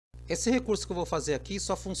esse recurso que eu vou fazer aqui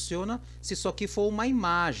só funciona se isso aqui for uma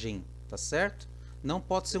imagem, tá certo? Não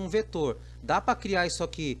pode ser um vetor. Dá para criar isso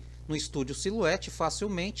aqui no estúdio Silhouette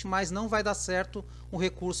facilmente, mas não vai dar certo o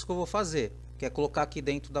recurso que eu vou fazer, que é colocar aqui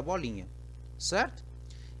dentro da bolinha, certo?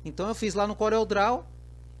 Então eu fiz lá no CorelDRAW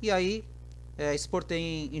e aí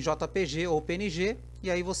exportei em JPG ou PNG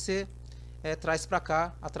e aí você traz para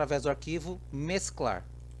cá através do arquivo mesclar,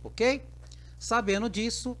 ok? Sabendo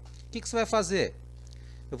disso, o que você vai fazer?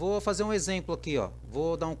 Eu vou fazer um exemplo aqui, ó.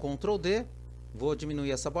 Vou dar um Ctrl D, vou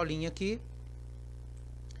diminuir essa bolinha aqui.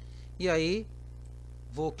 E aí,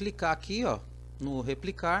 vou clicar aqui, ó, no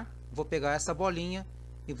replicar. Vou pegar essa bolinha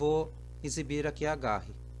e vou exibir aqui a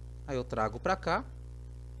agarre. Aí eu trago para cá.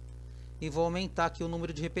 E vou aumentar aqui o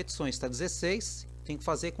número de repetições. Está 16. Tem que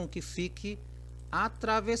fazer com que fique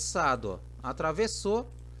atravessado, ó. Atravessou.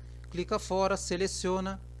 Clica fora,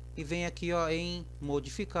 seleciona. E vem aqui, ó, em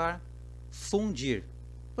modificar, fundir.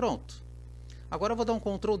 Pronto. Agora eu vou dar um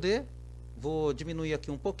Ctrl D, vou diminuir aqui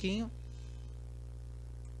um pouquinho,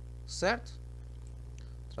 certo?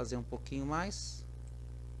 Trazer um pouquinho mais.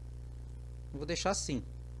 Vou deixar assim.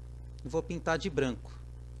 Vou pintar de branco.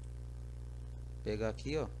 Pegar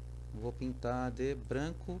aqui, ó, vou pintar de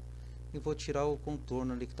branco e vou tirar o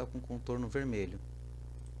contorno ali que está com contorno vermelho.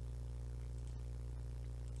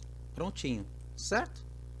 Prontinho, certo?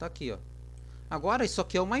 Tá aqui, ó. Agora isso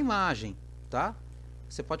aqui é uma imagem, tá?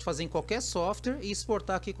 Você pode fazer em qualquer software e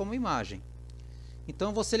exportar aqui como imagem. Então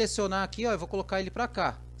eu vou selecionar aqui, ó, eu vou colocar ele para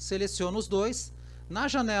cá. Seleciono os dois. Na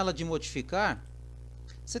janela de modificar,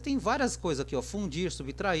 você tem várias coisas aqui, ó, fundir,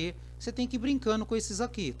 subtrair. Você tem que ir brincando com esses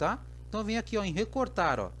aqui, tá? Então vem aqui, ó, em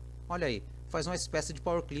recortar, ó. Olha aí, faz uma espécie de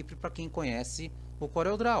PowerClip para quem conhece o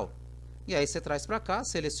CorelDRAW. E aí você traz para cá,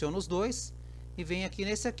 seleciona os dois e vem aqui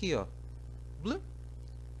nesse aqui, ó. Blum.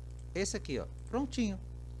 Esse aqui, ó, prontinho.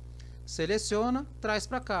 Seleciona, traz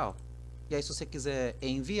para cá, ó. E aí se você quiser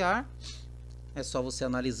enviar, é só você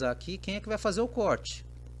analisar aqui quem é que vai fazer o corte.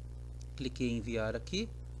 Cliquei em enviar aqui.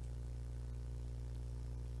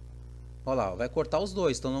 Olha lá, vai cortar os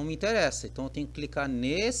dois, então não me interessa. Então eu tenho que clicar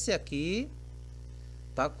nesse aqui,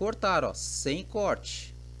 tá? Cortar, ó, sem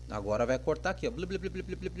corte. Agora vai cortar aqui, ó.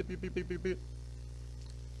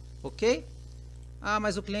 Ok? Ah,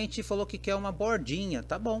 mas o cliente falou que quer uma bordinha,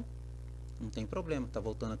 tá bom. Não tem problema, tá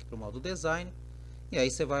voltando aqui para o modo design. E aí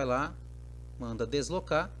você vai lá, manda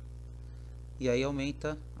deslocar. E aí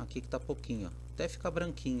aumenta aqui que tá pouquinho, ó. Até ficar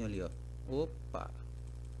branquinho ali, ó. Opa!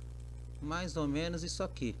 Mais ou menos isso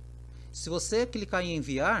aqui. Se você clicar em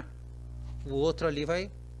enviar, o outro ali vai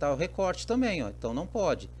estar o recorte também, ó. Então não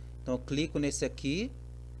pode. Então eu clico nesse aqui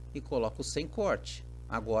e coloco sem corte.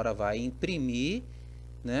 Agora vai imprimir,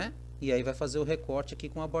 né? E aí vai fazer o recorte aqui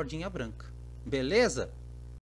com a bordinha branca. Beleza?